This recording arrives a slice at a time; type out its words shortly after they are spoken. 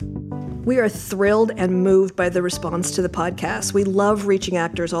We are thrilled and moved by the response to the podcast. We love reaching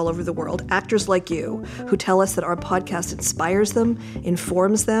actors all over the world, actors like you, who tell us that our podcast inspires them,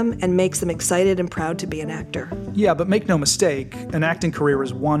 informs them, and makes them excited and proud to be an actor. Yeah, but make no mistake, an acting career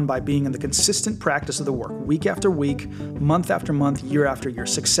is won by being in the consistent practice of the work, week after week, month after month, year after year.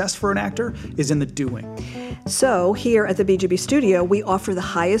 Success for an actor is in the doing. So, here at the BGB Studio, we offer the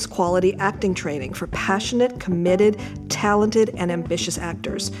highest quality acting training for passionate, committed, talented, and ambitious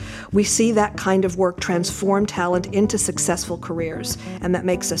actors. We see that kind of work transform talent into successful careers, and that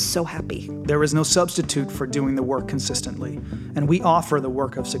makes us so happy. There is no substitute for doing the work consistently, and we offer the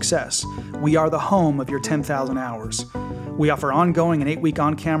work of success. We are the home of your 10,000 hours. We offer ongoing and 8-week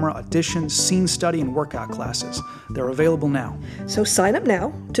on-camera auditions, scene study, and workout classes. They're available now. So sign up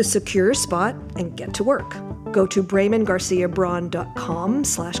now to secure your spot and get to work. Go to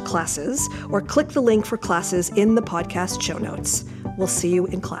BraemonGarciaBraun.com/classes or click the link for classes in the podcast show notes. We'll see you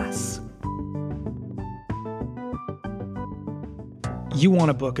in class. You want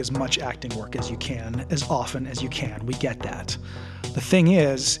to book as much acting work as you can, as often as you can. We get that. The thing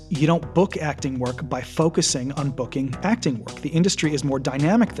is, you don't book acting work by focusing on booking acting work. The industry is more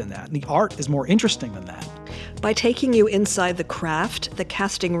dynamic than that. The art is more interesting than that. By taking you inside the craft, the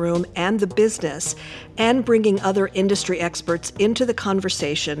casting room, and the business, and bringing other industry experts into the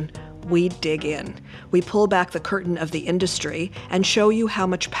conversation, we dig in. We pull back the curtain of the industry and show you how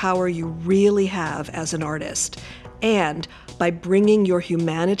much power you really have as an artist. And by bringing your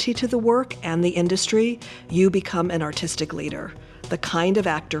humanity to the work and the industry, you become an artistic leader, the kind of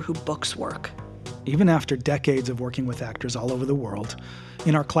actor who books work. Even after decades of working with actors all over the world,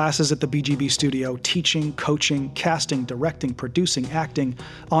 in our classes at the BGB Studio, teaching, coaching, casting, directing, producing, acting,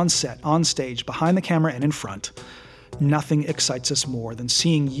 on set, on stage, behind the camera, and in front, nothing excites us more than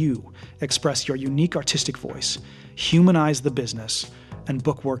seeing you express your unique artistic voice, humanize the business, and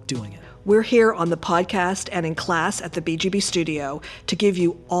book work doing it. We're here on the podcast and in class at the BGB Studio to give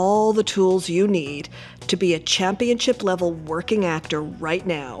you all the tools you need to be a championship-level working actor right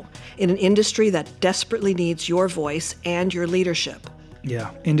now in an industry that desperately needs your voice and your leadership. Yeah,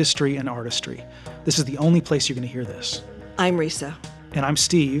 industry and artistry. This is the only place you're going to hear this. I'm Risa. And I'm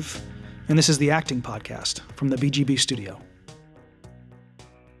Steve, and this is the Acting Podcast from the BGB Studio.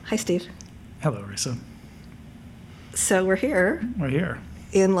 Hi, Steve. Hello, Risa. So we're here. We're here.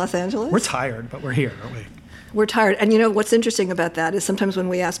 In Los Angeles? We're tired, but we're here, aren't we? We're tired. And you know, what's interesting about that is sometimes when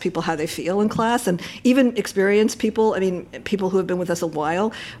we ask people how they feel in class, and even experienced people, people who have been with us a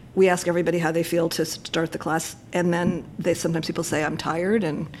while, we ask everybody how they feel to start the class, and then sometimes people say, I'm tired,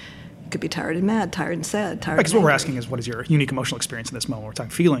 and it could be tired and mad, tired and sad, tired Because and what we're angry. asking is, what is your unique emotional experience in this moment? We're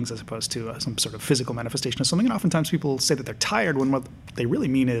talking feelings as opposed to some sort of physical manifestation of something. And oftentimes people say that they're tired when what they really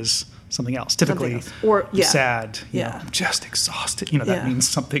mean is something else. Typically, Or, yeah. sad, Yeah. I'm just exhausted. That means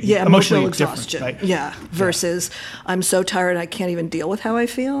something emotional emotionally exhaustion. different. Right? Yeah, versus I'm so tired I can't even deal with how I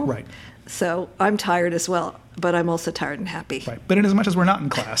feel. Right. So I'm tired as well, but I'm also tired and happy. Right. But in as much as we're not in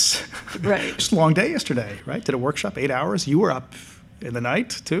class. Right. Just a long day yesterday, right? Did a workshop, 8 hours. You were up in the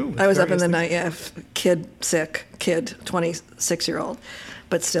night, too? I was up in the night, yeah. Sick kid, 26-year-old.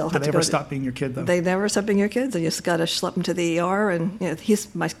 But still. Did they ever stop being your kid, though? They never stop being your kids. They just got to schlep them to the ER, and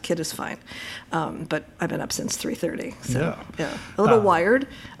my kid is fine. But I've been up since 3:30. So, yeah. A little wired,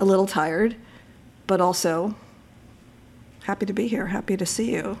 a little tired, but also happy to be here, happy to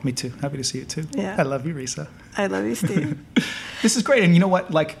see you. Me too. Happy to see you, too. Yeah. I love you, Risa. I love you, Steve. This is great. And you know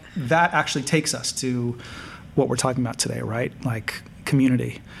what? Like, that actually takes us to what we're talking about today, right? Like,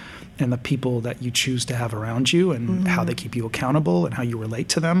 community and the people that you choose to have around you and how they keep you accountable and how you relate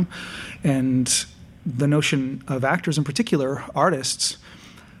to them. And the notion of actors in particular, artists,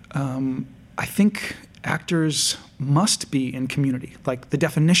 I think actors must be in community. Like, the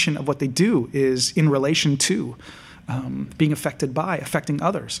definition of what they do is in relation to, being affected by, affecting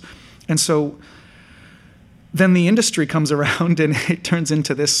others. And so then the industry comes around and it turns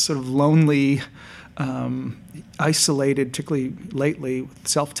into this sort of lonely, isolated, particularly lately with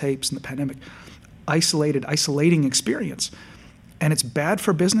self-tapes and the pandemic, isolating experience. And it's bad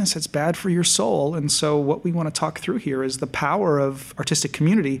for business, it's bad for your soul. And so what we want to talk through here is the power of artistic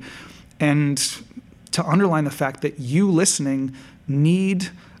community, and to underline the fact that you listening need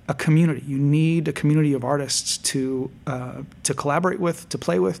a community. You need a community of artists to collaborate with, to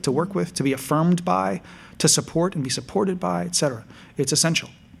play with, to work with, to be affirmed by, to support and be supported by, etc. It's essential.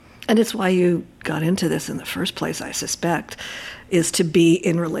 And it's why you got into this in the first place, I suspect, is to be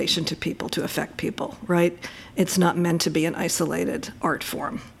in relation to people, to affect people, right? It's not meant to be an isolated art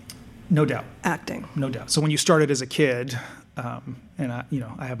form. No doubt. Acting. No doubt. So when you started as a kid, and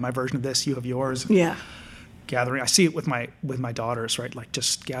I have my version of this, you have yours. Yeah. gathering. I see it with my daughters, right? Like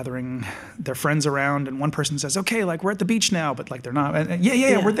just gathering their friends around, and one person says, "Okay, like we're at the beach now," but like they're not. And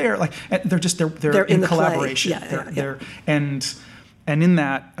yeah, we're there. Like and they're in collaboration. They're and in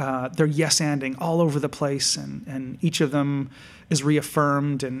that they're yes-anding all over the place, and each of them is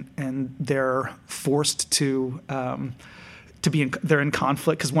reaffirmed, and they're forced to be they're in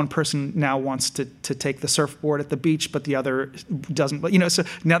conflict because one person now wants to take the surfboard at the beach, but the other doesn't. But so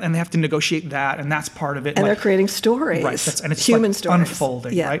now and they have to negotiate that, and that's part of it. And they're creating stories, right? And it's human stories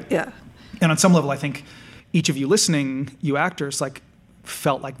unfolding, right? Yeah. And on some level, I think each of you listening, you actors, like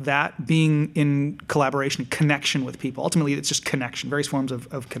felt like that being in collaboration, connection with people. Ultimately, it's just connection, various forms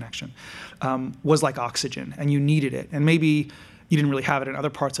of connection, was like oxygen, and you needed it. And maybe you didn't really have it in other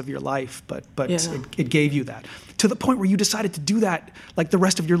parts of your life, but it gave you that. To the point where you decided to do that like the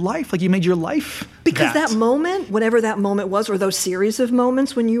rest of your life, like you made your life because that moment, whatever that moment was, or those series of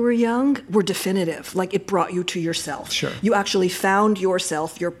moments when you were young, were definitive. Like it brought you to yourself. Sure. You actually found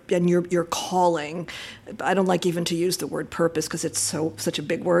yourself, your calling. I don't like even to use the word purpose because it's such a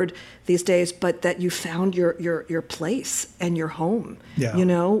big word these days, but that you found your place and your home. Yeah.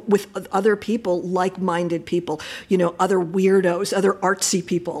 With other people, like-minded people, other weirdos, other artsy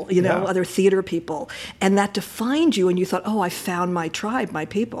people, other theater people, and that defined you, and you thought, oh, I found my tribe, my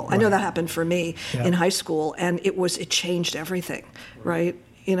people. Right. I know that happened for me in high school, and it changed everything, right?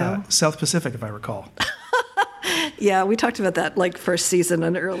 South Pacific, if I recall. Yeah, we talked about that like first season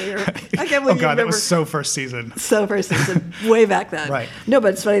and earlier. I can't believe that was so first season. So first season, way back then. Right. No,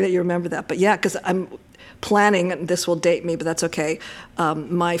 but it's funny that you remember that. But yeah, because I'm planning, and this will date me, but that's okay,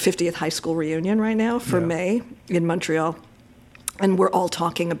 my 50th high school reunion right now for May in Montreal. And we're all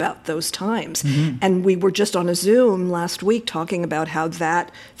talking about those times. Mm-hmm. And we were just on a Zoom last week talking about how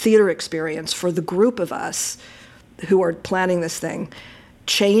that theater experience for the group of us who are planning this thing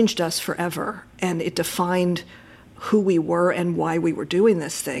changed us forever. And it defined who we were and why we were doing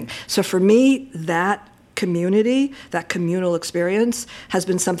this thing. So for me, that community, that communal experience has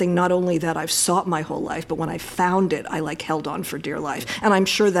been something not only that I've sought my whole life, but when I found it, I held on for dear life. And I'm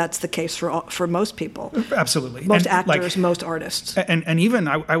sure that's the case for most people. Absolutely. Most actors, most artists. And even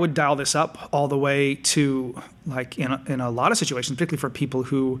I would dial this up all the way to like in a lot of situations, particularly for people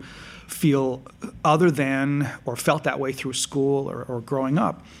who feel other than or felt that way through school or growing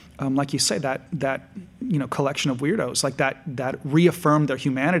up. Like you say, that collection of weirdos, like that reaffirmed their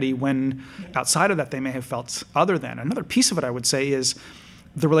humanity when outside of that they may have felt other than. Another piece of it, I would say, is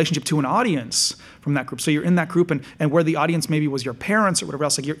the relationship to an audience from that group. So you're in that group, and where the audience maybe was your parents or whatever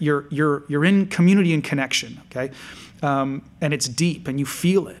else, like you're in community and connection, okay, and it's deep and you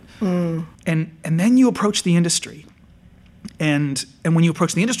feel it, and then you approach the industry, and when you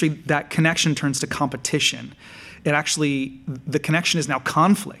approach the industry, that connection turns to competition. It actually, the connection is now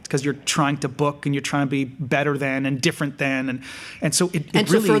conflict because you're trying to book and you're trying to be better than and different than, and so it and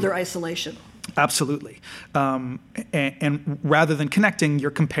really, to further isolation. Absolutely, and rather than connecting, you're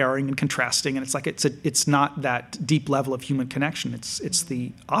comparing and contrasting, and it's like it's not that deep level of human connection. It's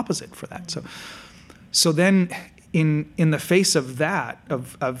the opposite for that. So then in the face of that,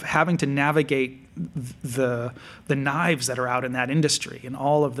 of having to navigate the knives that are out in that industry and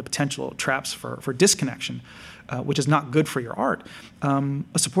all of the potential traps for disconnection, which is not good for your art, a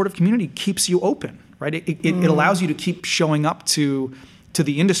supportive community keeps you open, right? It allows you to keep showing up to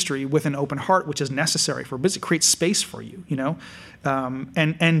the industry with an open heart, which is necessary for business. It creates space for you,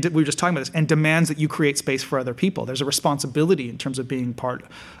 and we were just talking about this, and demands that you create space for other people. There's a responsibility in terms of being part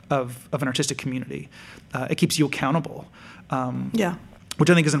of an artistic community. It keeps you accountable. Which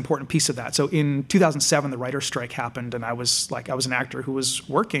I think is an important piece of that. So in 2007, the writer's strike happened, and I was an actor who was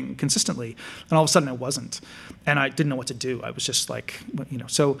working consistently, and all of a sudden I wasn't, and I didn't know what to do. I was just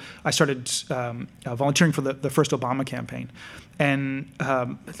so I started volunteering for the first Obama campaign, and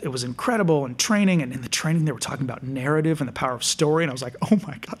it was incredible and training, and in the training they were talking about narrative and the power of story, and I was like, oh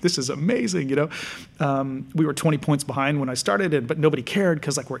my God, this is amazing, We were 20 points behind when I started, but nobody cared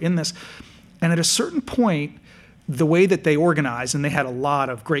because we're in this, and at a certain point, the way that they organized, and they had a lot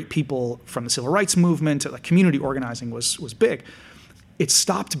of great people from the civil rights movement, like community organizing was big. It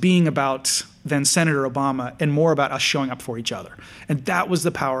stopped being about then Senator Obama and more about us showing up for each other. And that was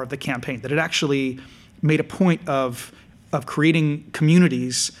the power of the campaign, that it actually made a point of creating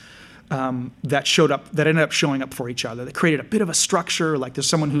communities that ended up showing up for each other, that created a bit of a structure, like there's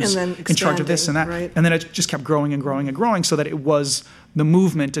someone who's in charge of this and that. Right. And then it just kept growing and growing and growing so that it was the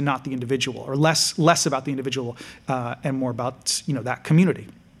movement and not the individual, or less about the individual and more about that community.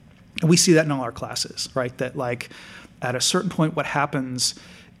 And we see that in all our classes, right? That at a certain point what happens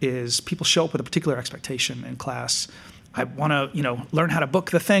is people show up with a particular expectation in class, I want to, learn how to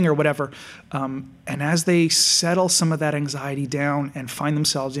book the thing or whatever. And as they settle some of that anxiety down and find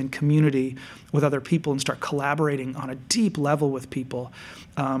themselves in community with other people and start collaborating on a deep level with people,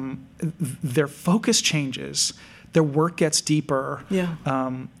 their focus changes. Their work gets deeper. Yeah.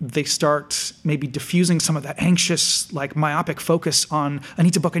 They start maybe diffusing some of that anxious, like myopic focus on, I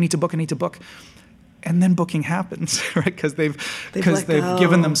need to book. And then booking happens, right? Because they've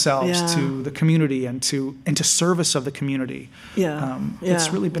given themselves to the community and to service of the community. It's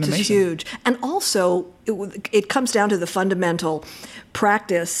really been amazing. It's huge. And also, it comes down to the fundamental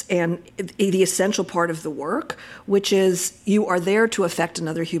practice and the essential part of the work, which is you are there to affect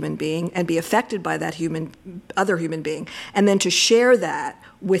another human being and be affected by that other human being, and then to share that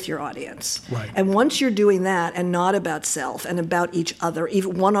with your audience. Right. And once you're doing that and not about self and about each other,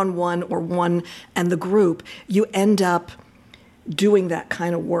 even one-on-one or one and the group, you end up doing that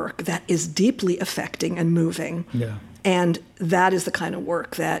kind of work that is deeply affecting and moving. Yeah. And that is the kind of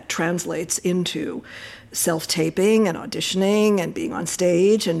work that translates into self-taping and auditioning and being on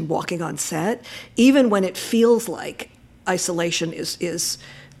stage and walking on set, even when it feels like isolation is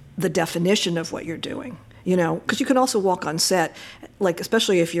the definition of what you're doing. Because you can also walk on set, like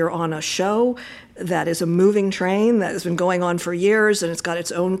especially if you're on a show that is a moving train that has been going on for years and it's got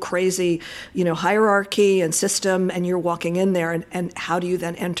its own crazy, hierarchy and system, and you're walking in there, and how do you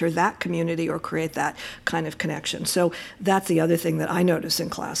then enter that community or create that kind of connection? So that's the other thing that I notice in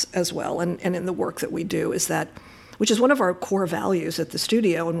class as well, and in the work that we do, is that, which is one of our core values at the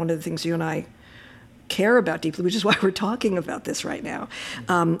studio, and one of the things you and I care about deeply, which is why we're talking about this right now,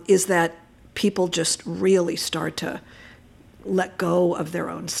 is that people just really start to let go of their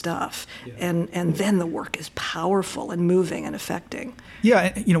own stuff. Yeah. And then the work is powerful and moving and affecting.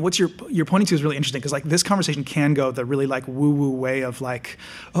 Yeah, and what you're pointing to is really interesting, because like this conversation can go the really like woo-woo way of like,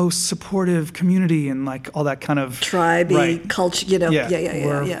 supportive community and like all that kind of tribe-y culture,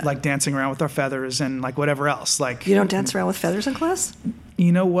 We're like dancing around with our feathers and like whatever else. Like, you don't dance around with feathers in class?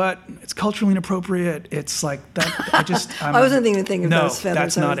 You know what? It's culturally inappropriate. It's like that. I wasn't even thinking of those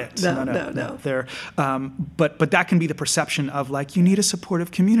feathers. That's not it. No. They're, but that can be the perception of like, you need a supportive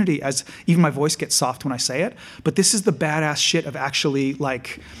community, as even my voice gets soft when I say it. But this is the badass shit of actually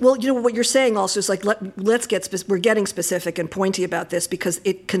like. Well, what you're saying also is like, let's get we're getting specific and pointy about this, because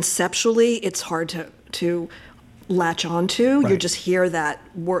conceptually it's hard to latch onto. Right. You just hear that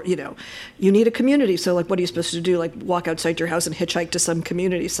word, you need a community. So like, what are you supposed to do? Like walk outside your house and hitchhike to some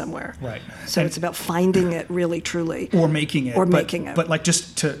community somewhere. Right. So it's about finding it really, truly. Or making it. But like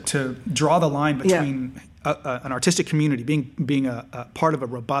just to draw the line between an artistic community, being a part of a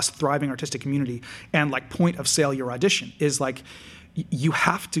robust, thriving artistic community, and like point of sale, your audition is like, you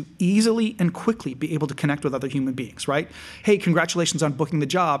have to easily and quickly be able to connect with other human beings, right? Hey, congratulations on booking the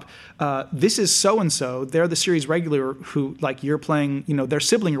job. This is so-and-so. They're the series regular who, like, you're playing, their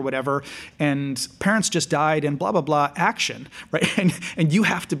sibling or whatever, and parents just died and blah, blah, blah, action, right? And you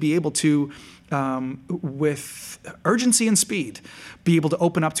have to be able to, with urgency and speed, be able to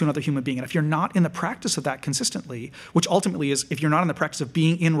open up to another human being. And if you're not in the practice of that consistently, which ultimately is if you're not in the practice of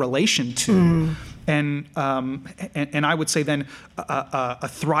being in relation to, and I would say then a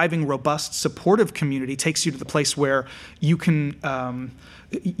thriving, robust, supportive community takes you to the place where you can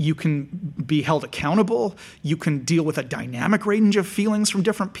be held accountable. You can deal with a dynamic range of feelings from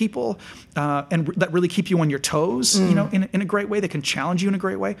different people, and that really keep you on your toes, in a great way. They can challenge you in a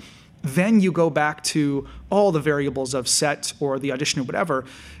great way. Then you go back to all the variables of set or the audition or whatever,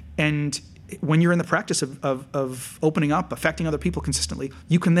 and when you're in the practice of opening up, affecting other people consistently,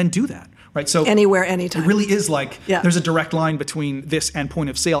 you can then do that, right? So anywhere, anytime. It really is like there's a direct line between this and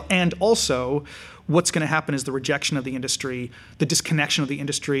point of sale, and also what's going to happen is the rejection of the industry, the disconnection of the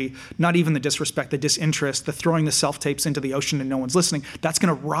industry, not even the disrespect, the disinterest, the throwing the self-tapes into the ocean and no one's listening. That's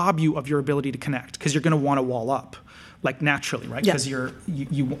going to rob you of your ability to connect, because you're going to want to wall up. Like naturally, right? Because you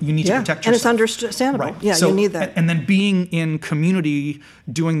need to protect yourself. And it's understandable. Right. Yeah, so, you need that. And then being in community,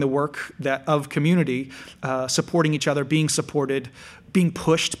 doing the work of community, supporting each other, being supported, being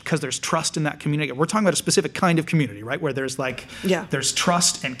pushed because there's trust in that community. We're talking about a specific kind of community, right? Where there's there's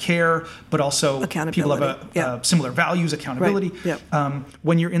trust and care, but also people have similar values, accountability. Right. Yeah.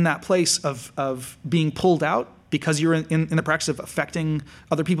 When you're in that place of being pulled out, because you're in the practice of affecting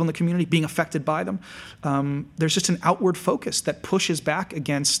other people in the community, being affected by them, there's just an outward focus that pushes back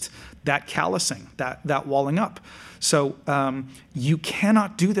against that callousing, that walling up. So you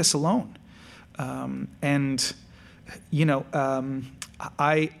cannot do this alone. I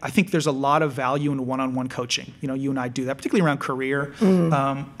think there's a lot of value in one-on-one coaching. You and I do that, particularly around career.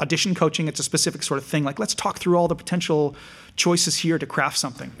 Audition coaching, it's a specific sort of thing. Like, let's talk through all the potential choices here to craft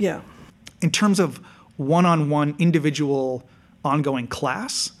something. Yeah. In terms of one-on-one individual ongoing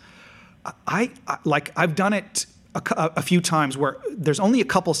class, I've done it a few times where there's only a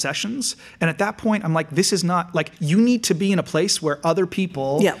couple sessions, and at that point I'm like, this is not like, you need to be in a place where other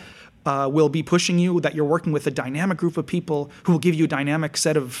people will be pushing you, that you're working with a dynamic group of people who will give you a dynamic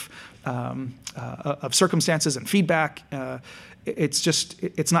set of circumstances and feedback.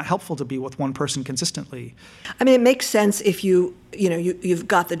 It's not helpful to be with one person consistently. I mean, it makes sense if you've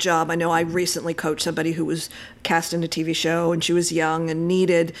got the job. I know I recently coached somebody who was cast in a TV show, and she was young and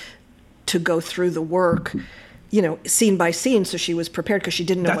needed to go through the work, scene by scene, so she was prepared because she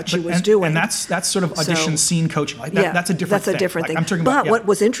didn't know what she was doing. And that's sort of audition scene coaching. That's a different thing. That's a different thing. I'm talking about, what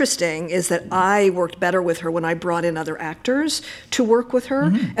was interesting is that I worked better with her when I brought in other actors to work with her,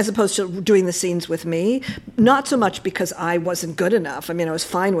 as opposed to doing the scenes with me. Not so much because I wasn't good enough. I mean, I was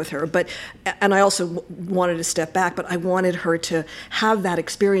fine with her, and I also wanted to step back, but I wanted her to have that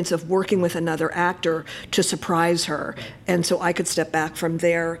experience of working with another actor to surprise her, and so I could step back from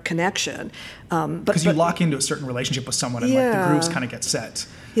their connection. Because you lock into a certain relationship with someone, and like the grooves kind of get set.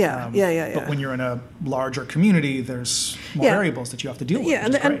 But when you're in a larger community, there's more variables that you have to deal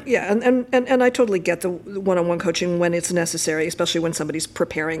with. And I totally get the one-on-one coaching when it's necessary, especially when somebody's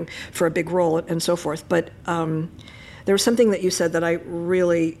preparing for a big role and so forth. But there was something that you said that I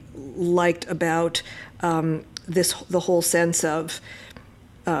really liked about the whole sense of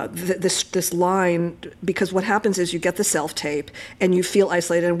this line, because what happens is you get the self-tape and you feel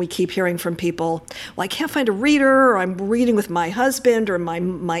isolated, and we keep hearing from people, well, I can't find a reader, or I'm reading with my husband or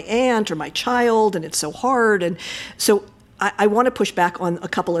my aunt or my child, and it's so hard. And so I want to push back on a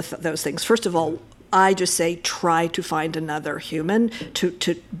couple of those things. First of all, I just say try to find another human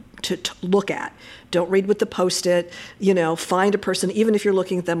to look at. Don't read with the Post-it, find a person, even if you're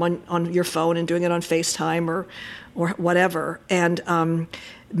looking at them on your phone and doing it on FaceTime or whatever, and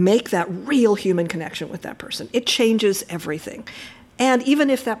make that real human connection with that person. It changes everything. And even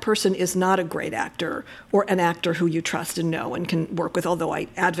if that person is not a great actor, or an actor who you trust and know and can work with, although I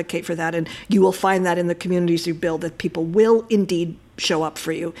advocate for that, and you will find that in the communities you build, that people will indeed show up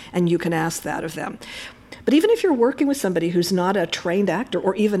for you, and you can ask that of them. But even if you're working with somebody who's not a trained actor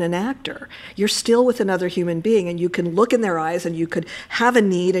or even an actor, you're still with another human being, and you can look in their eyes, and you could have a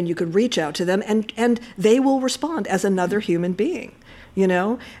need, and you could reach out to them, and they will respond as another human being,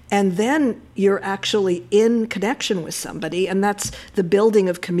 And then you're actually in connection with somebody, and that's the building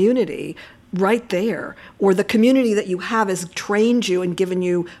of community right there. Or the community that you have has trained you and given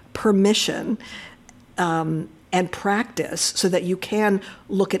you permission and practice so that you can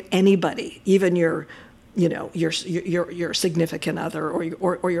look at anybody, even your significant other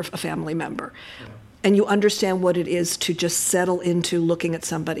or your family member. Yeah. And you understand what it is to just settle into looking at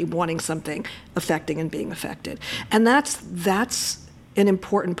somebody, wanting something, affecting and being affected. And that's an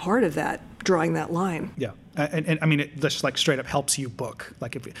important part of that, drawing that line. Yeah. And I mean, it just like straight up helps you book.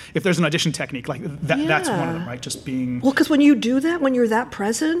 Like if there's an audition technique, like that's one of them, right? Just being... Well, because when you do that, when you're that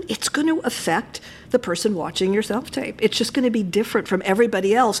present, it's going to affect the person watching your self-tape. It's just going to be different from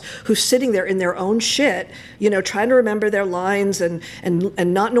everybody else who's sitting there in their own shit, trying to remember their lines and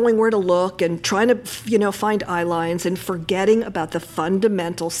not knowing where to look, and trying to, find eye lines, and forgetting about the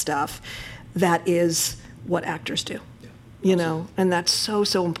fundamental stuff that is what actors do, and that's so,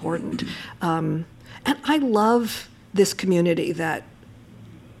 so important. And I love this community that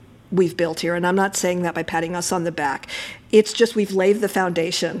we've built here, and I'm not saying that by patting us on the back. It's just we've laid the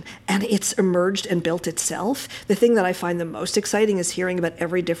foundation, and it's emerged and built itself. The thing that I find the most exciting is hearing about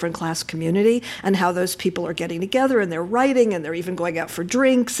every different class community and how those people are getting together, and they're writing, and they're even going out for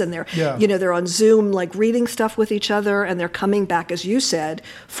drinks, and they're they're on Zoom like reading stuff with each other, and they're coming back, as you said,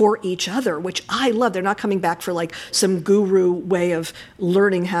 for each other, which I love. They're not coming back for like some guru way of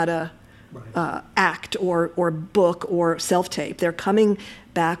learning how to act or book or self-tape. They're coming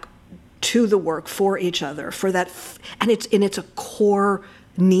back to the work for each other, for that, and it's a core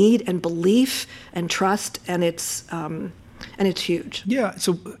need and belief and trust, and it's huge. Yeah.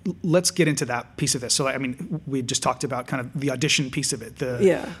 So let's get into that piece of this. So I mean, we just talked about kind of the audition piece of it,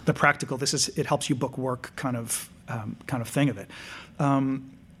 the practical. It helps you book work kind of thing of it,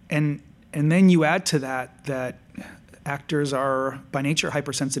 and then you add to that actors are by nature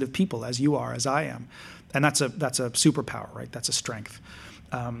hypersensitive people, as you are, as I am, and that's a superpower, right? That's a strength.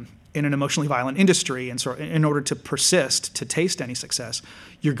 In an emotionally violent industry, and so in order to persist, to taste any success,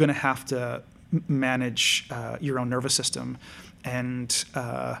 you're going to have to manage your own nervous system, and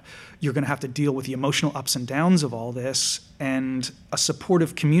you're going to have to deal with the emotional ups and downs of all this, and a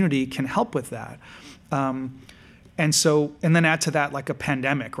supportive community can help with that. And then add to that like a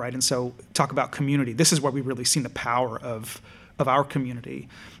pandemic, right? And so talk about community. This is where we've really seen the power of our community.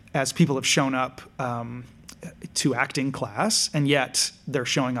 as people have shown up to acting class, and yet they're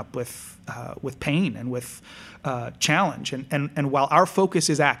showing up with pain and with challenge. And while our focus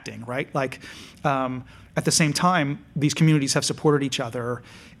is acting, right? Like at the same time, these communities have supported each other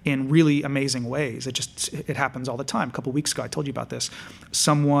in really amazing ways. It happens all the time. A couple of weeks ago, I told you about this.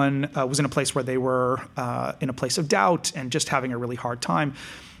 Someone was in a place where they were in a place of doubt and just having a really hard time.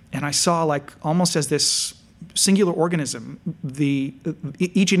 And I saw, like, almost as this singular organism,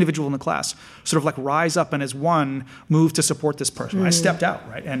 each individual in the class sort of like rise up and as one move to support this person. I stepped out,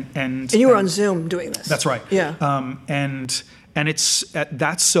 right? And you were on Zoom doing this. That's right. Yeah. And it's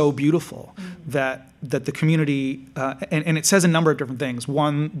that's so beautiful that the community and it says a number of different things.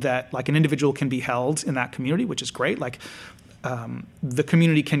 One, that like an individual can be held in that community, which is great. Like the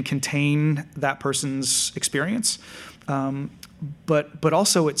community can contain that person's experience, but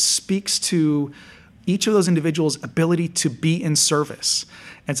also it speaks to each of those individuals' ability to be in service.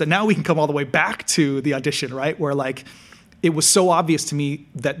 And so now we can come all the way back to the audition, right? Where like it was so obvious to me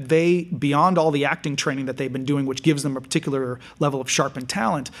that they, beyond all the acting training that they've been doing, which gives them a particular level of sharpened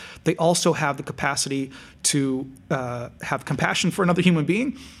talent, they also have the capacity to have compassion for another human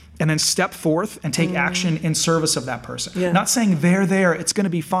being and then step forth and take action in service of that person. Yeah. Not saying they're there, it's going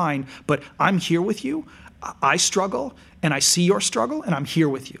to be fine, but I'm here with you. I struggle and I see your struggle and I'm here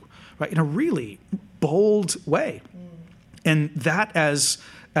with you, right? In a really bold way. And that as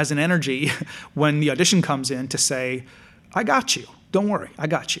an energy when the audition comes in to say, I got you. Don't worry, I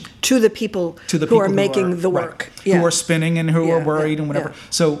got you. To the people who are making the work. Right, who are spinning and who are worried and whatever.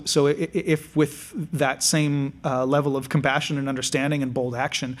 Yeah. So if with that same level of compassion and understanding and bold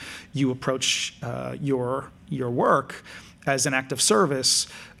action, you approach your work as an act of service,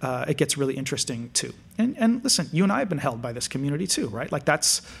 it gets really interesting too. And listen, you and I have been held by this community too, right? Like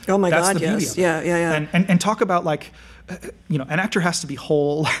that's the beauty of it. Yeah. And talk about like, an actor has to be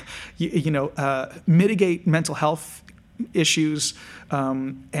whole, mitigate mental health issues,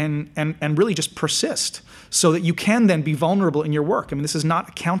 and really just persist so that you can then be vulnerable in your work. I mean, this is not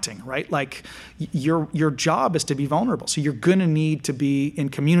accounting, right? Like your job is to be vulnerable. So you're going to need to be in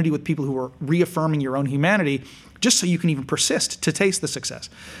community with people who are reaffirming your own humanity just so you can even persist to taste the success.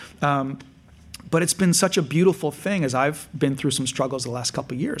 But it's been such a beautiful thing as I've been through some struggles the last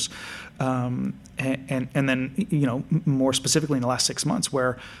couple of years. And then, more specifically in the last 6 months,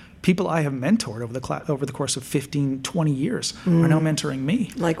 where people I have mentored over the course of 15, 20 years are now mentoring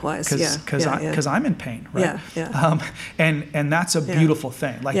me. Likewise, because I'm in pain, right? Yeah. And that's a beautiful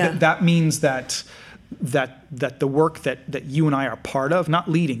thing. Like that means that the work that you and I are part of, not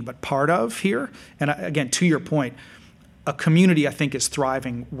leading, but part of here, and again, to your point, a community, I think, is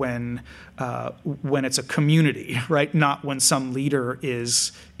thriving when it's a community, right? Not when some leader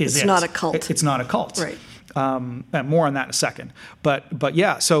is It's not a cult. It's not a cult. Right. And more on that in a second. But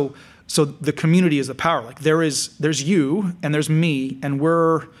yeah, so the community is the power. Like there's you and there's me, and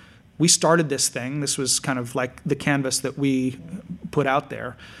we started this thing. This was kind of like the canvas that we put out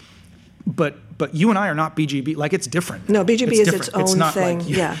there. But you and I are not BGB. Like it's different. No, BGB it's is different. its own it's not thing.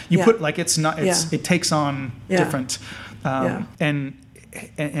 Like you put like it's not. It takes on different.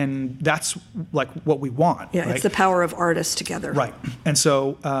 And that's like what we want. Yeah, right? It's the power of artists together. Right. And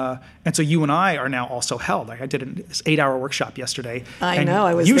so you and I are now also held. Like I did an 8-hour workshop yesterday. I know.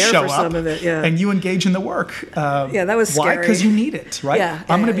 I was there for some of it. Yeah. And you engage in the work. That was scary. Why? Because you need it, right? Yeah.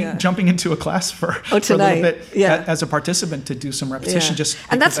 I'm going to be jumping into a class for a little bit as a participant to do some repetition. Just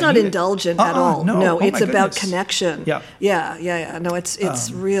and that's not indulgent at all. No, it's about connection. Yeah. No,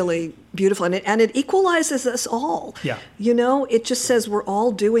 it's really beautiful, and it equalizes us all. Yeah. It just says we're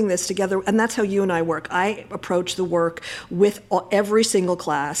all doing this together, and that's how you and I work. I approach the work with every single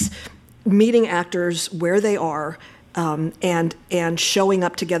class, meeting actors where they are, and showing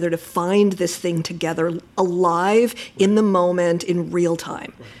up together to find this thing together, alive in the moment, in real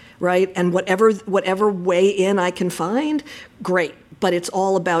time, right? And whatever way in I can find, great. But it's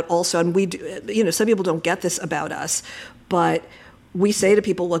all about also, and we do. Some people don't get this about us, but we say to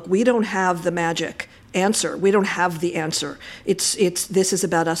people, look, we don't have the magic answer. We don't have the answer. This is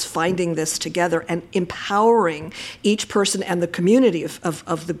about us finding this together and empowering each person and the community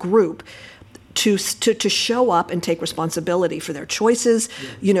of the group to show up and take responsibility for their choices,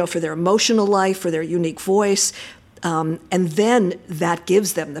 for their emotional life, for their unique voice. And then that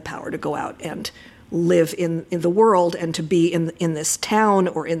gives them the power to go out and live in the world and to be in this town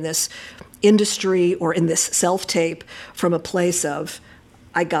or in this industry or in this self-tape from a place of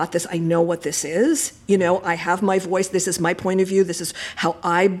I got this. I know what this is. I have my voice. This is my point of view. This is how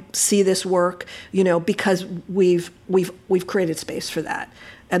I see this work. Because we've created space for that,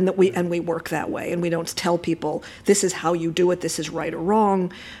 and that we work that way, and we don't tell people this is how you do it. This is right or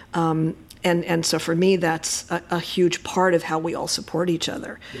wrong. And so for me, that's a huge part of how we all support each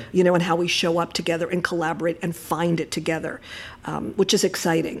other, and how we show up together and collaborate and find it together, which is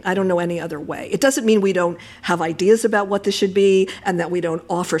exciting. I don't know any other way. It doesn't mean we don't have ideas about what this should be and that we don't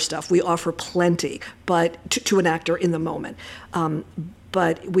offer stuff. We offer plenty, but to an actor in the moment.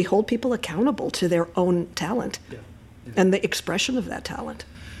 But we hold people accountable to their own talent and the expression of that talent.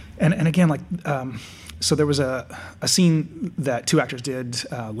 And again, so there was a scene that two actors did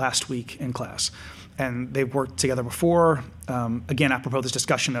last week in class, and they've worked together before. Again, apropos of this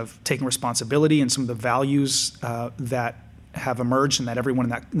discussion of taking responsibility and some of the values that have emerged and that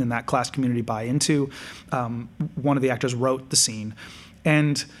everyone in that class community buy into. One of the actors wrote the scene,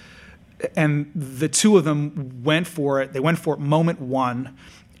 and the two of them went for it. They went for it moment one.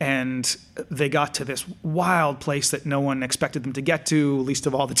 And they got to this wild place that no one expected them to get to, least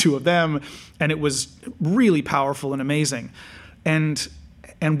of all the two of them. And it was really powerful and amazing. And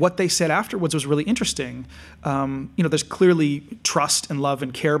what they said afterwards was really interesting. There's clearly trust and love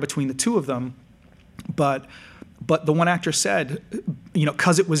and care between the two of them. But the one actor said,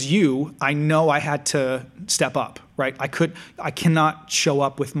 because it was you, I know I had to step up, right? I cannot show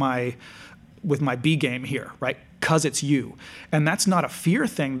up with my B game here, right? Because it's you. And that's not a fear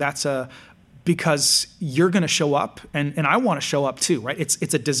thing. That's because you're going to show up, and I want to show up too, right?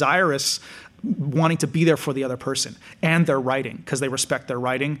 It's a desirous wanting to be there for the other person and their writing, because they respect their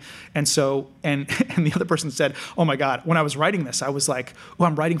writing. And so, and the other person said, oh my God, when I was writing this, I was like, oh,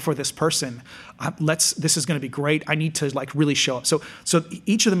 I'm writing for this person. This is going to be great. I need to really show up. So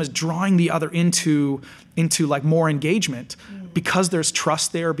each of them is drawing the other into more engagement because there's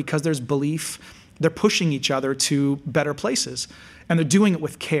trust there, because there's belief. They're pushing each other to better places, and they're doing it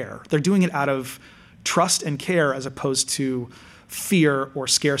with care. They're doing it out of trust and care as opposed to fear or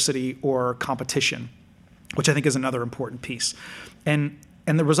scarcity or competition, which I think is another important piece. And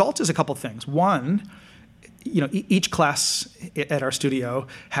the result is a couple things. One, each class at our studio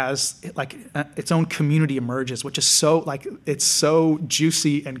has its own community emerges, which is it's so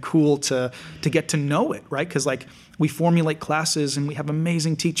juicy and cool to get to know it, right? Because we formulate classes and we have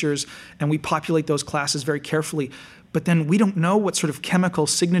amazing teachers and we populate those classes very carefully, but then we don't know what sort of chemical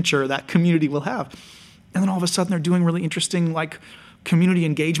signature that community will have. And then all of a sudden they're doing really interesting community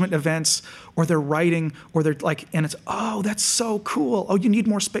engagement events, or they're writing, or they're and it's, oh, that's so cool. Oh, you need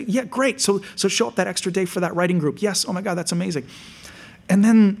more space. Yeah, great. So show up that extra day for that writing group. Yes. Oh my God, that's amazing. And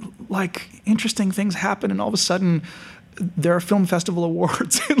then interesting things happen, and all of a sudden there are film festival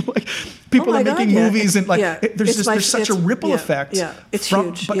awards and people are making movies, and there's such a ripple effect. Yeah, it's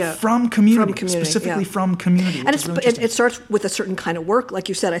huge. But from community, specifically from community. And it starts with a certain kind of work, like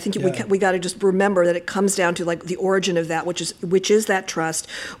you said. I think we got to just remember that it comes down to the origin of that, which is that trust,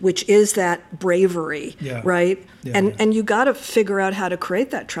 which is that bravery, right? Yeah, and you got to figure out how to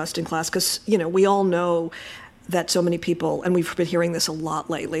create that trust in class, because we all know that so many people, and we've been hearing this a lot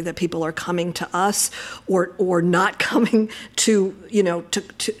lately, that people are coming to us or not coming to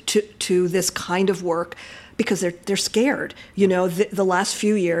this kind of work because they're scared. The last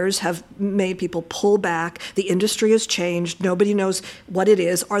few years have made people pull back. The industry has changed. Nobody knows what it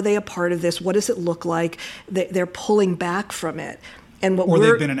is. Are they a part of this? What does it look like? They're pulling back from it. Or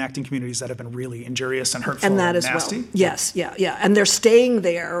they've been in acting communities that have been really injurious and hurtful and that as nasty. Well. Yes, yeah. And they're staying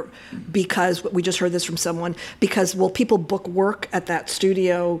there because, we just heard this from someone, because, people book work at that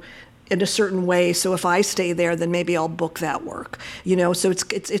studio in a certain way, so if I stay there, then maybe I'll book that work. So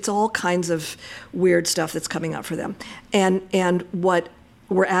it's all kinds of weird stuff that's coming up for them. And what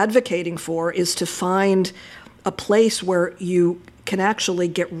we're advocating for is to find a place where you can actually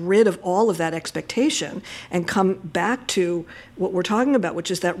get rid of all of that expectation and come back to what we're talking about, which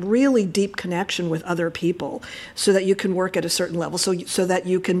is that really deep connection with other people, so that you can work at a certain level, so that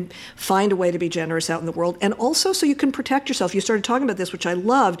you can find a way to be generous out in the world, and also so you can protect yourself. You started talking about this, which I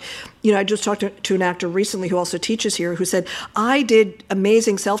loved. I just talked to an actor recently who also teaches here, who said, I did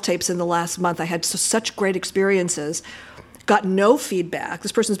amazing self-tapes in the last month. I had such great experiences. Got no feedback.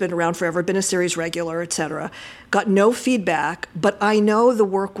 This person's been around forever, been a series regular, et cetera. Got no feedback, but I know the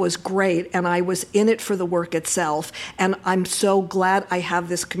work was great, and I was in it for the work itself. And I'm so glad I have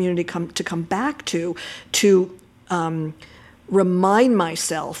this community to come back to remind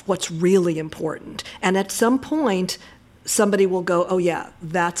myself what's really important. And at some point, somebody will go, oh yeah,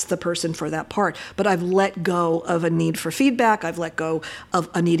 that's the person for that part. But I've let go of a need for feedback. I've let go of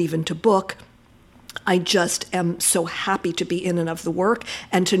a need even to book. I just am so happy to be in and of the work,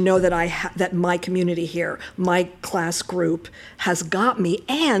 and to know that that my community here, my class group, has got me,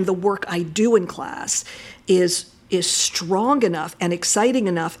 and the work I do in class is strong enough and exciting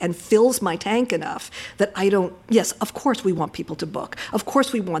enough and fills my tank enough that I don't. Yes, of course we want people to book. Of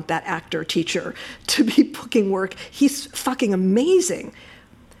course we want that actor teacher to be booking work. He's fucking amazing,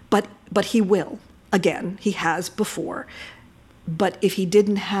 but he will. Again, he has before. But if he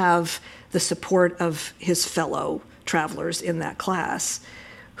didn't have the support of his fellow travelers in that class,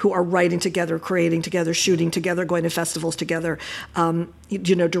 who are writing together, creating together, shooting together, going to festivals together,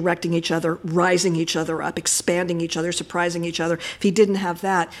 directing each other, rising each other up, expanding each other, surprising each other. If he didn't have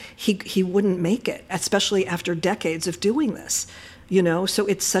that, he wouldn't make it, especially after decades of doing this. So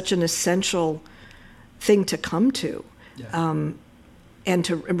it's such an essential thing to come to. Yeah. And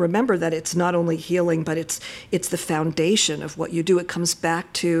to remember that it's not only healing, but it's the foundation of what you do. It comes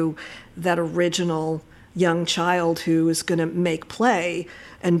back to that original young child who is going to make play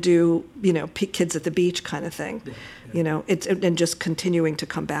and do, kids at the beach kind of thing. Yeah. It's and just continuing to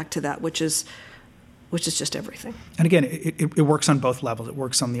come back to that, which is just everything. And again, it works on both levels. It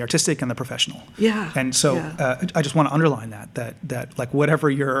works on the artistic and the professional. Yeah. And so I just want to underline that like whatever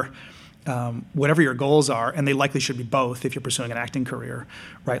your goals are, and they likely should be both if you're pursuing an acting career,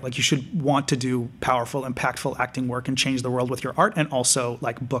 right? Like you should want to do powerful, impactful acting work and change the world with your art, and also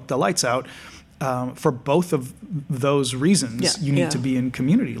like book the lights out. For both of those reasons, you need to be in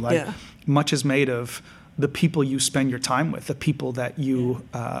community. Like much is made of the people you spend your time with, the people that you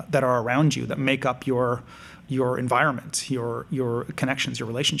that are around you, that make up your environment, your connections, your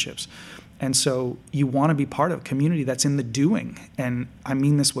relationships. And so you want to be part of a community that's in the doing. And I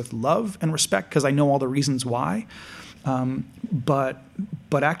mean this with love and respect, because I know all the reasons why.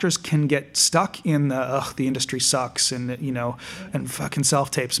 But actors can get stuck in the industry sucks, and and fucking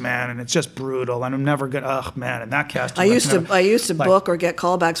self-tapes, man, and it's just brutal, and I'm never gonna man, and that cast. I used to book or get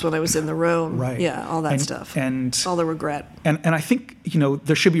callbacks when I was in the room. Right. Yeah, all that stuff. And all the regret. And I think,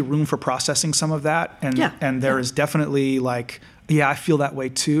 there should be room for processing some of that. And there is definitely I feel that way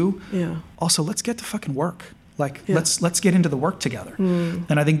too. Yeah. Also, let's get to fucking work. Let's get into the work together.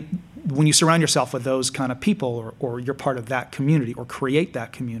 And I think when you surround yourself with those kind of people, or you're part of that community, or create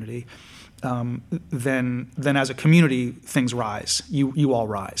that community, then as a community, things rise. You all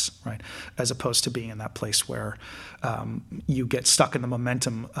rise, right? As opposed to being in that place where you get stuck in the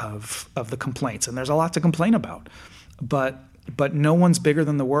momentum of the complaints. And there's a lot to complain about, but no one's bigger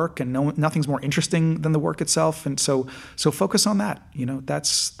than the work, and nothing's more interesting than the work itself. And so focus on that.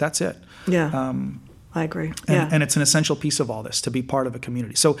 That's it. Yeah. I agree. And it's an essential piece of all this, to be part of a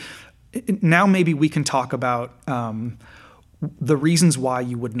community. So now maybe we can talk about the reasons why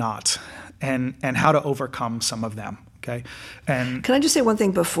you would not, and how to overcome some of them. Okay. And can I just say one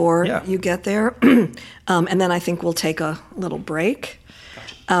thing before you get there? And then I think we'll take a little break.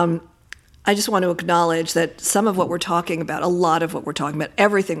 Gotcha. I just want to acknowledge that some of what we're talking about, a lot of what we're talking about,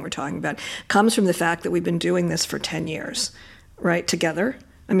 everything we're talking about, comes from the fact that we've been doing this for 10 years, right, together.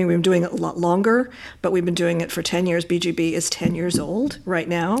 I mean, we've been doing it a lot longer, but we've been doing it for 10 years. BGB is 10 years old right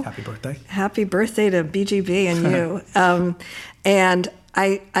now. Happy birthday. Happy birthday to BGB and you. And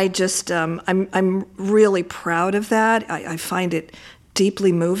I just, I'm really proud of that. I find it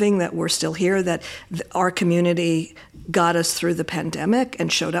deeply moving that we're still here, that our community got us through the pandemic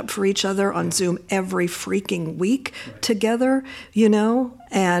and showed up for each other on Zoom every freaking week together,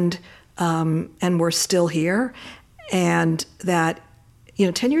 and we're still here. And that,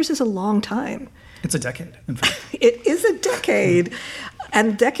 10 years is a long time. It's a decade, in fact. It is a decade.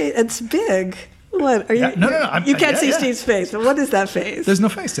 And it's big. What are you? No. You can't see Steve's face, but what is that face? There's no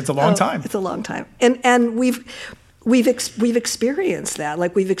face. It's a long time. It's a long time. And we've experienced that.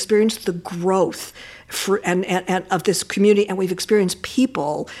 Like, we've experienced the growth and of this community, and we've experienced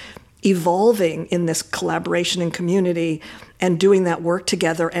people evolving in this collaboration and community, and doing that work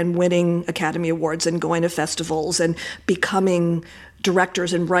together, and winning Academy Awards, and going to festivals, and becoming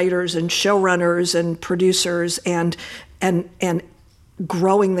directors and writers and showrunners and producers, and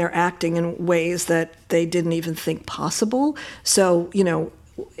growing their acting in ways that they didn't even think possible. So,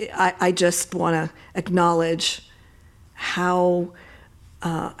 I just want to acknowledge how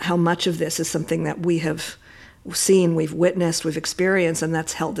much of this is something that we have seen, we've witnessed, we've experienced, and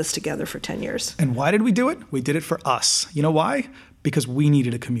that's held us together for 10 years. And why did we do it? We did it for us. You know why? Because we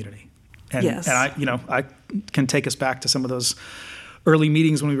needed a community. And, yes. And I can take us back to some of those early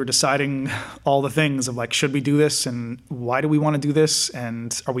meetings when we were deciding all the things of should we do this, and why do we want to do this,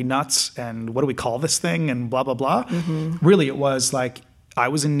 and are we nuts, and what do we call this thing, and blah, blah, blah. Mm-hmm. Really, it was I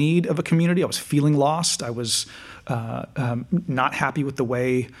was in need of a community. I was feeling lost. I was not happy with the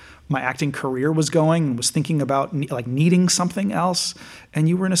way my acting career was going and was thinking about needing something else. And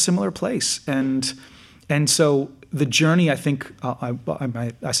you were in a similar place. And so the journey, I think,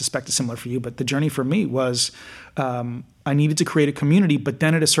 I suspect is similar for you, but the journey for me was I needed to create a community, but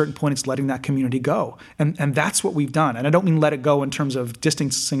then at a certain point, it's letting that community go. And that's what we've done. And I don't mean let it go in terms of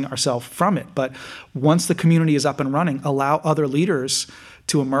distancing ourselves from it, but once the community is up and running, allow other leaders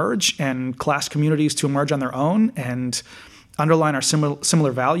to emerge and class communities to emerge on their own and underline our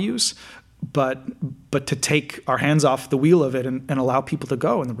similar values, but to take our hands off the wheel of it and allow people to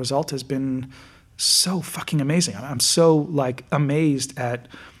go. And the result has been so fucking amazing. I'm so amazed at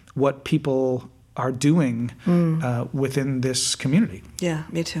what people are doing within this community. Yeah,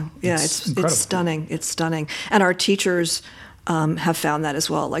 me too. Yeah, it's stunning. It's stunning. And our teachers have found that as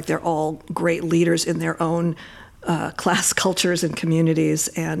well. They're all great leaders in their own class cultures and communities,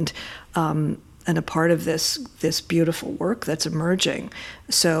 and a part of this beautiful work that's emerging.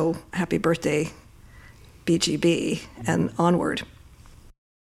 So happy birthday, BGB, and onward.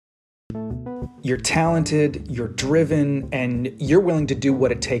 You're talented, you're driven, and you're willing to do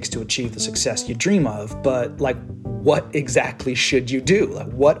what it takes to achieve the success you dream of, but what exactly should you do?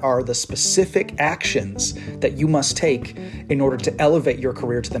 What are the specific actions that you must take in order to elevate your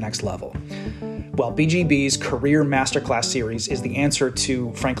career to the next level? Well, BGB's Career Masterclass series is the answer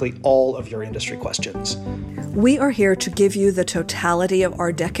to, frankly, all of your industry questions. We are here to give you the totality of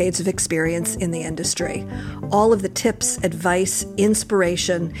our decades of experience in the industry. All of the tips, advice,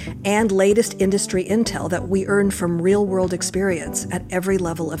 inspiration, and latest industry intel that we earn from real-world experience at every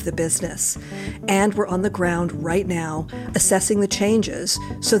level of the business. And we're on the ground right now, assessing the changes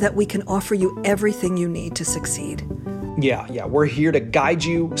so that we can offer you everything you need to succeed. Yeah. We're here to guide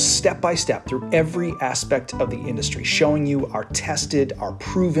you step by step through every aspect of the industry, showing you our tested, our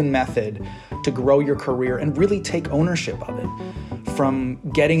proven method to grow your career and really take ownership of it. From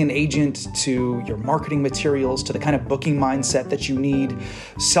getting an agent to your marketing materials to the kind of booking mindset that you need,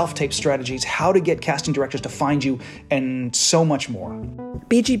 self-tape strategies, how to get casting directors to find you, and so much more.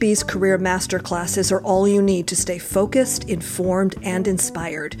 BGB's Career Masterclasses are all you need to stay focused, informed, and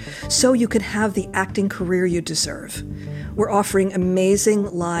inspired so you can have the acting career you deserve. We're offering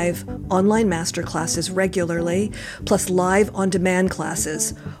amazing live online masterclasses regularly, plus live on-demand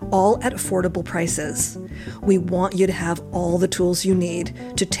classes, all at affordable prices. We want you to have all the tools you need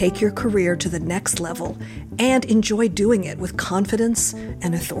to take your career to the next level and enjoy doing it with confidence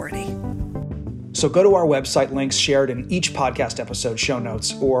and authority. So go to our website links shared in each podcast episode show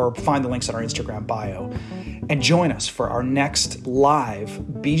notes, or find the links on our Instagram bio, and join us for our next live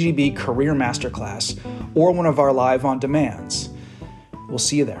BGB Career Masterclass or one of our live on-demands. We'll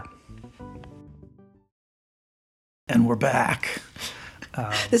see you there. And we're back.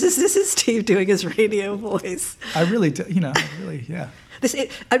 This is Steve doing his radio voice. I really do, yeah.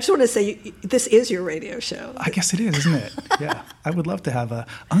 I just want to say, this is your radio show. I guess it is, isn't it? Yeah. I would love to have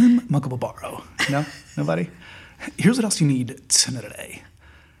I'm Michael Barbaro. No? Nobody? Here's what else you need to know today.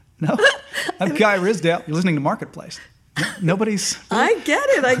 No? I'm Guy Risdale. You're listening to Marketplace. Nobody's... I get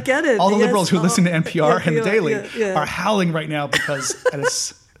it. All the liberals who listen to NPR and The Daily are howling right now because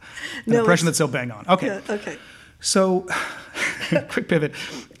it's an impression that's so bang on. Okay. Yeah, okay. So, quick pivot.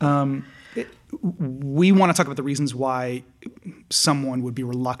 We want to talk about the reasons why someone would be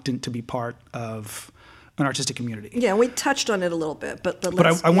reluctant to be part of an artistic community. Yeah, we touched on it a little bit, but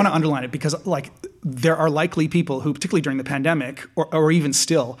I want to underline it because, there are likely people who, particularly during the pandemic, or even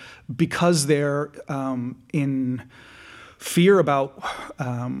still, because they're in fear about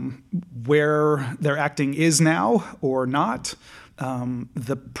where their acting is now or not,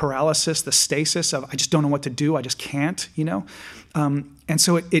 the paralysis, the stasis of I just don't know what to do, I just can't, and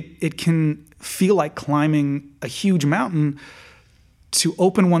so it can feel like climbing a huge mountain to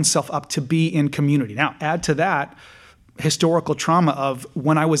open oneself up to be in community. Now, add to that historical trauma of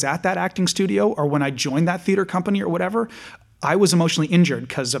when I was at that acting studio or when I joined that theater company or whatever, I was emotionally injured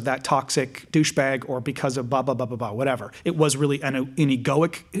because of that toxic douchebag or because of blah, blah, blah, blah, blah, whatever. It was really an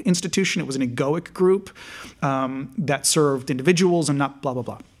egoic institution. It was an egoic group that served individuals and not blah,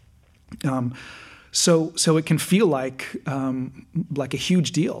 blah, blah. So it can feel like a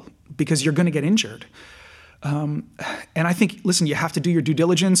huge deal because you're going to get injured. And I think, listen, you have to do your due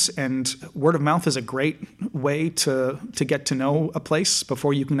diligence, and word of mouth is a great way to get to know a place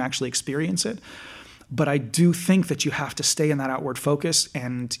before you can actually experience it. But I do think that you have to stay in that outward focus,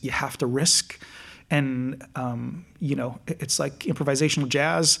 and you have to risk. And it's like improvisational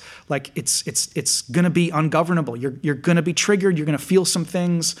jazz. Like it's going to be ungovernable. You're going to be triggered. You're going to feel some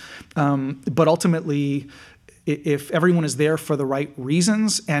things, but ultimately, if everyone is there for the right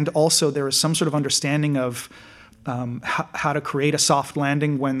reasons, and also there is some sort of understanding of how to create a soft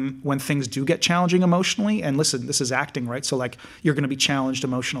landing when things do get challenging emotionally. And listen, this is acting, right? So like you're going to be challenged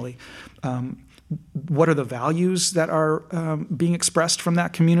emotionally. What are the values that are being expressed from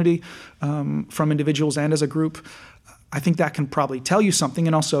that community, from individuals and as a group? I think that can probably tell you something.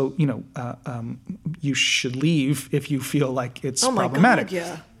 And also, you should leave if you feel like it's problematic. God,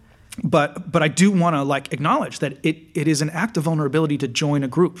 yeah. But I do want to like acknowledge that it is an act of vulnerability to join a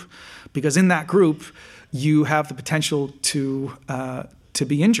group, because in that group you have the potential to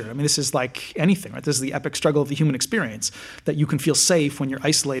be injured. I mean, this is like anything, right? This is the epic struggle of the human experience, that you can feel safe when you're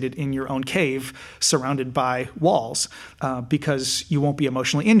isolated in your own cave, surrounded by walls, because you won't be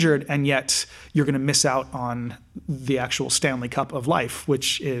emotionally injured, and yet you're going to miss out on the actual Stanley Cup of life,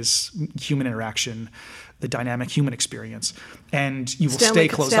 which is human interaction, the dynamic human experience, and you will stay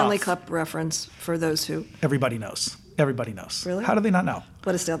closed off. Stanley Cup reference for those who... Everybody knows. Everybody knows. Really? How do they not know?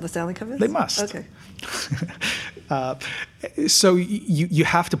 What the Stanley Cup is? They must. Okay. So you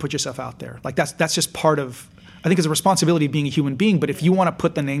have to put yourself out there. Like that's just part of, I think it's a responsibility of being a human being. But if you want to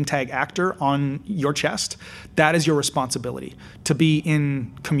put the name tag actor on your chest, that is your responsibility, to be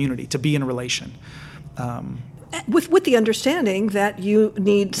in community, to be in a relation. With the understanding that you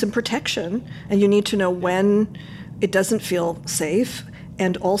need some protection, and you need to know when it doesn't feel safe,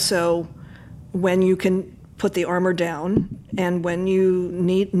 and also when you can put the armor down and when you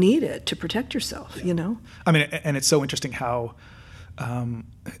need it to protect yourself, I mean, and it's so interesting how,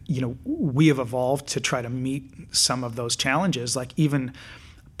 we have evolved to try to meet some of those challenges. Like even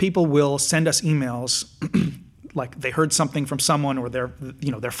people will send us emails like they heard something from someone, or their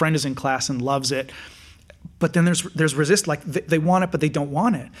friend is in class and loves it. But then there's resist, like they want it, but they don't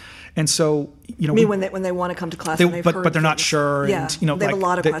want it. And so, I mean, when they want to come to class, but they're not sure. Yeah, and, they have a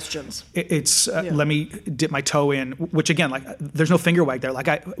lot of questions. Let me dip my toe in, which again, like there's no finger wag there.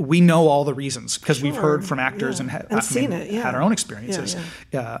 Like we know all the reasons, because we've heard from actors and seen it, had our own experiences.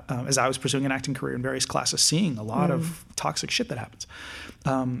 As I was pursuing an acting career in various classes, seeing a lot of toxic shit that happens.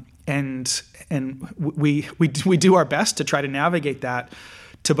 And we do our best to try to navigate that,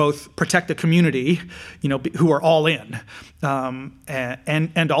 to both protect the community, who are all in,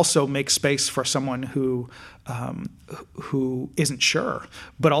 and also make space for someone who isn't sure,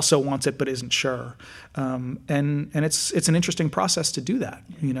 but also wants it, but isn't sure. And it's an interesting process to do that,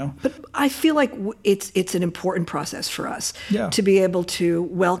 But I feel like it's an important process for us to be able to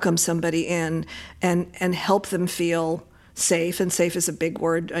welcome somebody in and help them feel safe, and safe is a big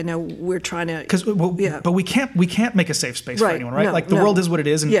word. I know we're trying to, but we can't make a safe space for anyone, right? No, the world is what it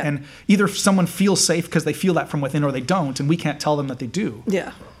is, and either someone feels safe because they feel that from within, or they don't, and we can't tell them that they do.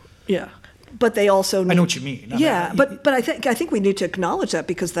 Yeah. But they also I know what you mean. But I think we need to acknowledge that,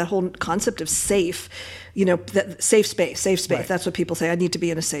 because that whole concept of safe, that safe space. Right. That's what people say. I need to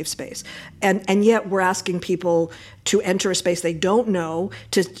be in a safe space, and yet we're asking people to enter a space they don't know,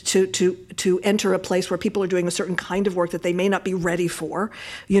 to enter a place where people are doing a certain kind of work that they may not be ready for,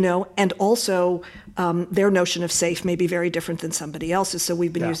 and also their notion of safe may be very different than somebody else's. So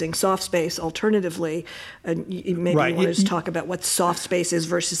we've been using soft space alternatively, and maybe you want to talk about what soft space is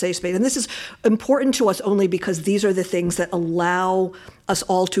versus safe space. And this is important to us only because these are the things that allow us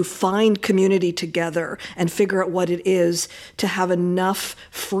all to find community together and figure out what it is to have enough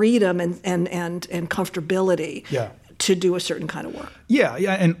freedom and comfortability to do a certain kind of work. Yeah,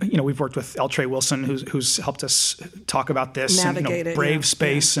 and we've worked with L. Trey Wilson, who's helped us talk about this, navigate and brave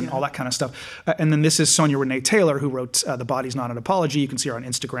space and all that kind of stuff. And then this is Sonia Renee Taylor, who wrote The Body's Not an Apology. You can see her on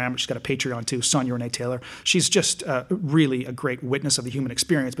Instagram. She's got a Patreon too, Sonia Renee Taylor. She's just really a great witness of the human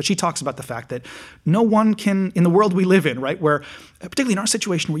experience. But she talks about the fact that no one can, in the world we live in, right, where particularly in our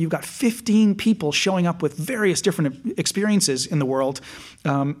situation where you've got 15 people showing up with various different experiences in the world,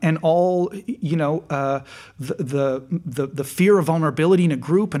 and all the fear of vulnerability in a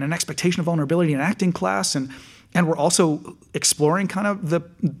group and an expectation of vulnerability in an acting class, and we're also exploring kind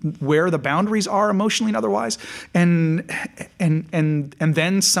of where the boundaries are emotionally and otherwise, and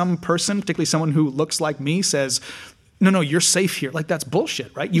then some person, particularly someone who looks like me, says, no, you're safe here. Like, that's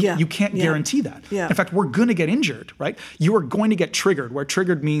bullshit, right? You can't guarantee that. Yeah. In fact, we're going to get injured, right? You are going to get triggered, where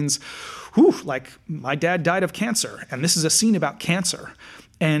triggered means, like my dad died of cancer, and this is a scene about cancer.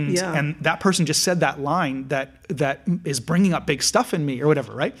 And that person just said that line that is bringing up big stuff in me or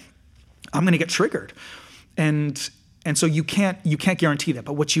whatever, right? I'm going to get triggered, and so you can't guarantee that.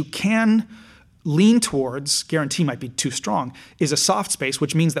 But what you can lean towards, guarantee might be too strong, is a soft space,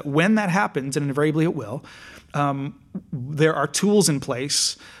 which means that when that happens, and invariably it will, there are tools in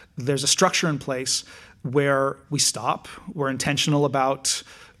place. There's a structure in place where we stop. We're intentional about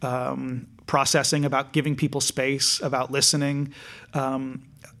processing, about giving people space, about listening,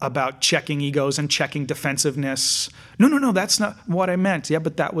 about checking egos and checking defensiveness. No, that's not what I meant. Yeah,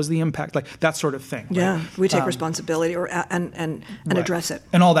 but that was the impact, like that sort of thing. Yeah, right? we take responsibility and right. address it.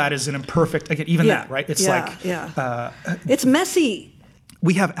 And all that is an imperfect, again, even that, right? It's it's messy.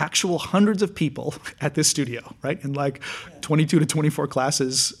 We have actual hundreds of people at this studio, right? And like 22 to 24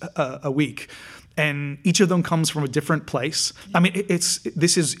 classes a week. And each of them comes from a different place. I mean,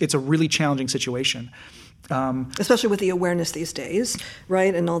 it's a really challenging situation. Especially with the awareness these days,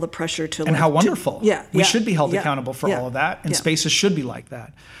 right? And all the pressure to... And how wonderful. We should be held accountable for all of that. And spaces should be like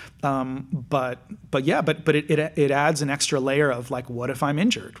that. But it adds an extra layer of like, what if I'm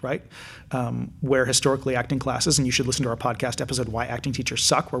injured, right? Where historically acting classes, and you should listen to our podcast episode, Why Acting Teachers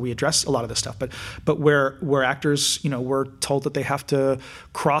Suck, where we address a lot of this stuff. But where actors, were told that they have to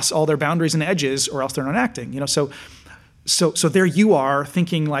cross all their boundaries and edges or else they're not acting, So there you are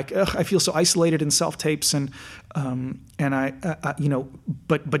thinking like, ugh, I feel so isolated in self-tapes and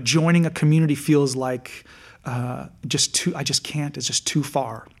but joining a community feels like I just can't, it's just too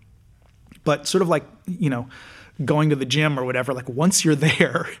far. But sort of like, going to the gym or whatever, like once you're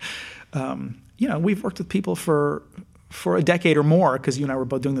there, we've worked with people for a decade or more, because you and I were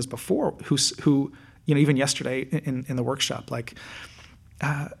both doing this before, who even yesterday in the workshop, like,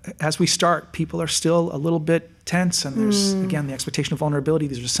 as we start, people are still a little bit tense, and there's again the expectation of vulnerability.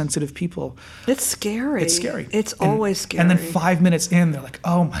 These are sensitive people. It's scary. It's always scary. And then 5 minutes in, they're like,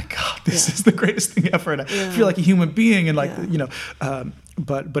 "Oh my God, this is the greatest thing ever!" And I feel like a human being, and like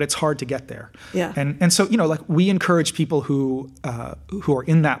but it's hard to get there. Yeah. And so like we encourage people who are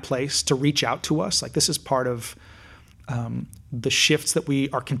in that place to reach out to us. Like this is part of the shifts that we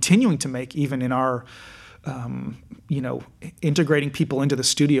are continuing to make, even in our integrating people into the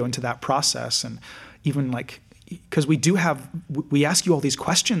studio, into that process. And even like, because we ask you all these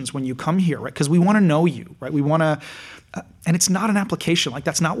questions when you come here, right? Because we want to know you, right? We want to, and it's not an application. Like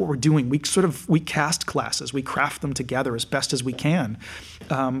that's not what we're doing. We cast classes, we craft them together as best as we can.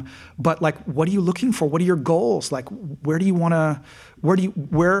 But like, what are you looking for? What are your goals? Like, where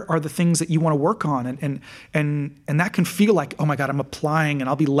are the things that you want to work on? And that can feel like, oh my God, I'm applying and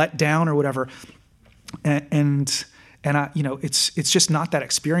I'll be let down or whatever. And it's just not that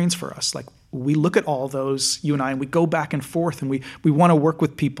experience for us. Like we look at all those, you and I, and we go back and forth, and we want to work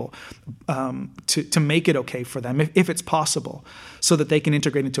with people to make it okay for them if it's possible, so that they can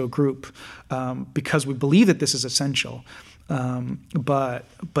integrate into a group, because we believe that this is essential. But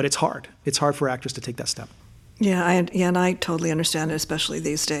it's hard. It's hard for actors to take that step. And I totally understand it, especially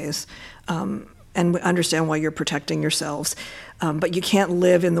these days. And we understand why you're protecting yourselves. But you can't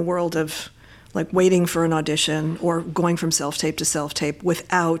live in the world of like waiting for an audition or going from self-tape to self-tape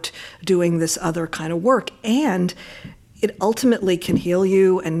without doing this other kind of work. And it ultimately can heal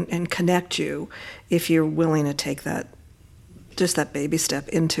you and connect you if you're willing to take that baby step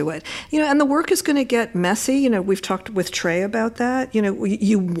into it. And the work is going to get messy. We've talked with Trey about that.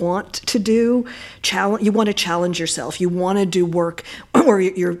 You want to challenge yourself. You want to do work where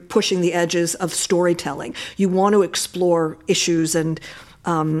you're pushing the edges of storytelling. You want to explore issues and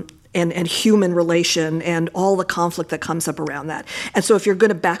human relation and all the conflict that comes up around that. And so if you're going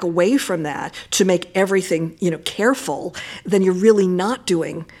to back away from that to make everything, careful, then you're really not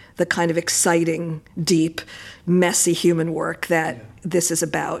doing the kind of exciting, deep, messy human work that this is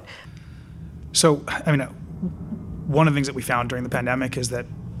about. So, one of the things that we found during the pandemic is that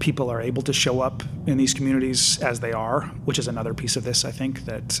people are able to show up in these communities as they are, which is another piece of this, I think,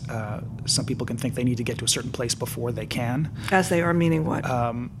 that some people can think they need to get to a certain place before they can. As they are, meaning what?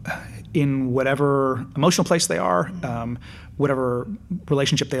 In whatever emotional place they are, whatever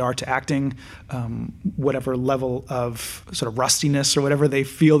relationship they are to acting, whatever level of sort of rustiness or whatever they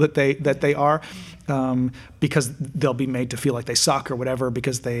feel that they are, because they'll be made to feel like they suck or whatever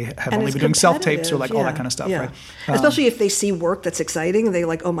because they have only been doing self-tapes or like all that kind of stuff, right? Especially if they see work that's exciting, they're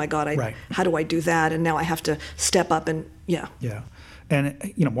like, oh my God, how do I do that? And now I have to step up and Yeah.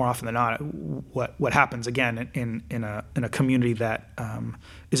 And more often than not, what happens again in a community that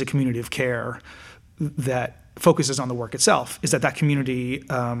is a community of care that focuses on the work itself is that community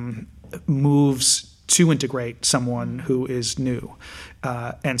moves to integrate someone who is new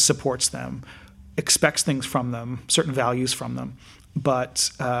and supports them, expects things from them, certain values from them,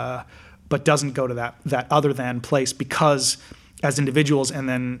 but doesn't go to that other than place, because as individuals and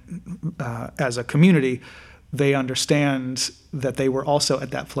then as a community, they understand that they were also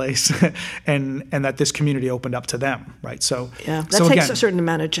at that place and that this community opened up to them, right? So that takes a certain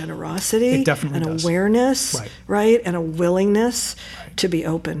amount of generosity, it definitely and does. Awareness, right? And a willingness to be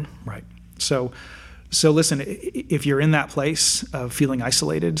open. Right. So So listen, if you're in that place of feeling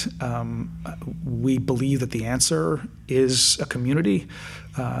isolated, we believe that the answer is a community.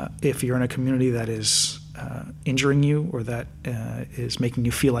 If you're in a community that is injuring you or that is making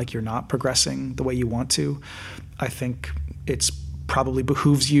you feel like you're not progressing the way you want to, I think it's probably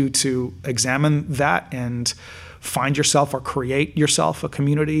behooves you to examine that and find yourself or create yourself a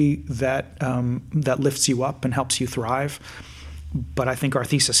community that lifts you up and helps you thrive. But I think our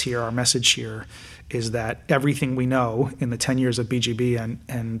thesis here, our message here, is that everything we know in the 10 years of BGB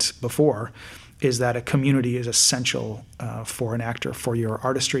and before is that a community is essential for an actor, for your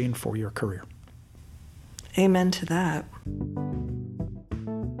artistry and for your career. Amen to that.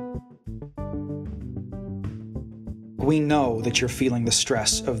 We know that you're feeling the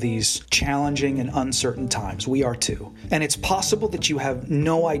stress of these challenging and uncertain times. We are too. And it's possible that you have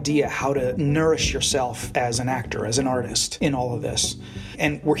no idea how to nourish yourself as an actor, as an artist in all of this.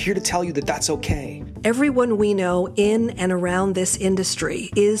 And we're here to tell you that that's okay. Everyone we know in and around this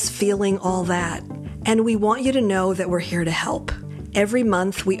industry is feeling all that. And we want you to know that we're here to help. Every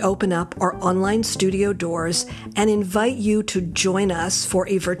month, we open up our online studio doors and invite you to join us for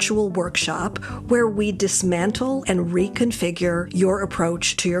a virtual workshop where we dismantle and reconfigure your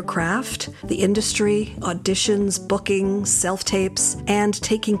approach to your craft, the industry, auditions, bookings, self-tapes, and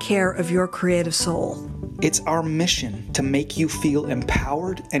taking care of your creative soul. It's our mission to make you feel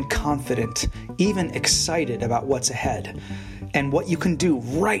empowered and confident, even excited about what's ahead and what you can do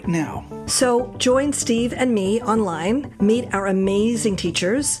right now. So join Steve and me online, meet our amazing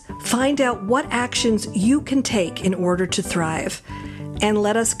teachers, find out what actions you can take in order to thrive, and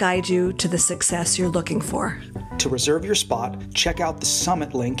let us guide you to the success you're looking for. To reserve your spot, check out the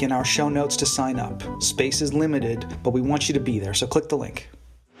summit link in our show notes to sign up. Space is limited, but we want you to be there, so click the link.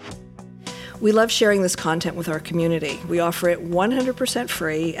 We love sharing this content with our community. We offer it 100%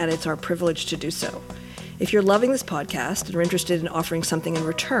 free, and it's our privilege to do so. If you're loving this podcast and are interested in offering something in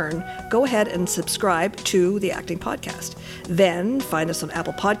return, go ahead and subscribe to the Acting Podcast. Then find us on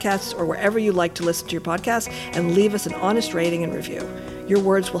Apple Podcasts or wherever you like to listen to your podcast and leave us an honest rating and review. Your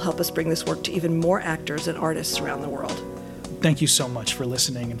words will help us bring this work to even more actors and artists around the world. Thank you so much for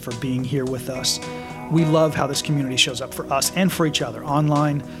listening and for being here with us. We love how this community shows up for us and for each other,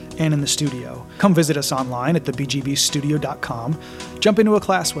 online and in the studio. Come visit us online at thebgbstudio.com. Jump into a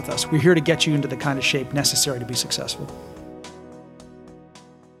class with us. We're here to get you into the kind of shape necessary to be successful.